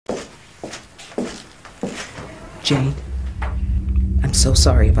Jane, I'm so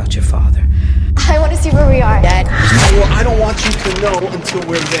sorry about your father. I want to see where we are, Dad. Well, I don't want you to know until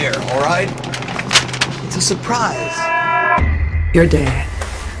we're there, all right? It's a surprise. Your dad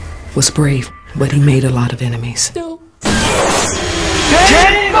was brave, but he made a lot of enemies. No.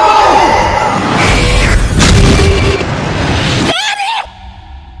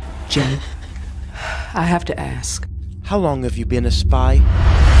 Jane, I have to ask. How long have you been a spy?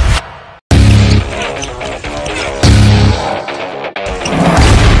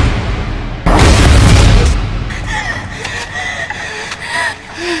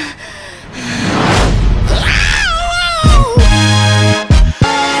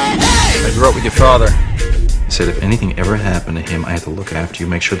 I grew up with your father. He said if anything ever happened to him, I had to look after you,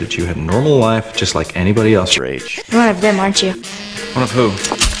 make sure that you had a normal life just like anybody else your age. You're one of them, aren't you? One of who?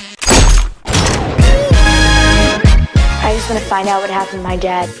 I just want to find out what happened to my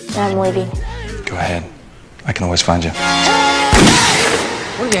dad, and I'm leaving. Go ahead. I can always find you.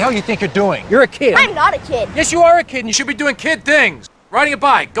 What the hell you think you're doing? You're a kid. I'm not a kid. Yes, you are a kid, and you should be doing kid things. Riding a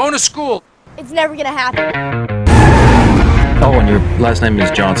bike, going to school. It's never gonna happen. Oh, and your last name is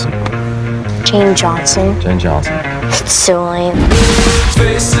Johnson. Jane Johnson. Jane Johnson. It's so lame.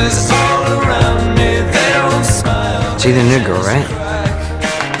 It's either new girl, right?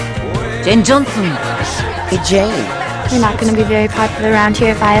 Jane Johnson. Hey, Jane. You're not gonna be very popular around here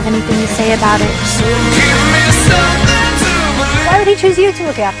if I have anything to say about it. Why would he choose you to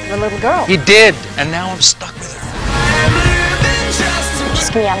look after the little girl? He did, and now I'm stuck with her.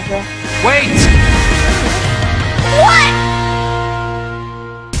 Just get me out of here. Wait! What?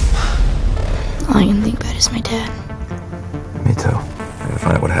 All I can think about is my dad. Me too. I gotta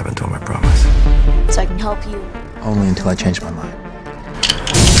find out what happened to him, I promise. So I can help you. Only until I change my mind.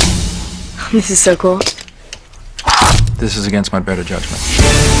 This is so cool. This is against my better judgment.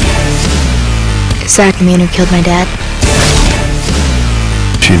 Is that the man who killed my dad?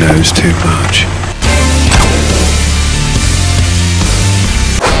 She knows too much.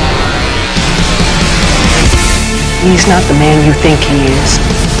 He's not the man you think he is.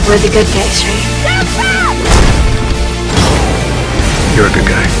 We're the good guys, right? You're a good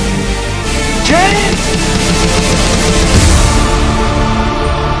guy. Jane!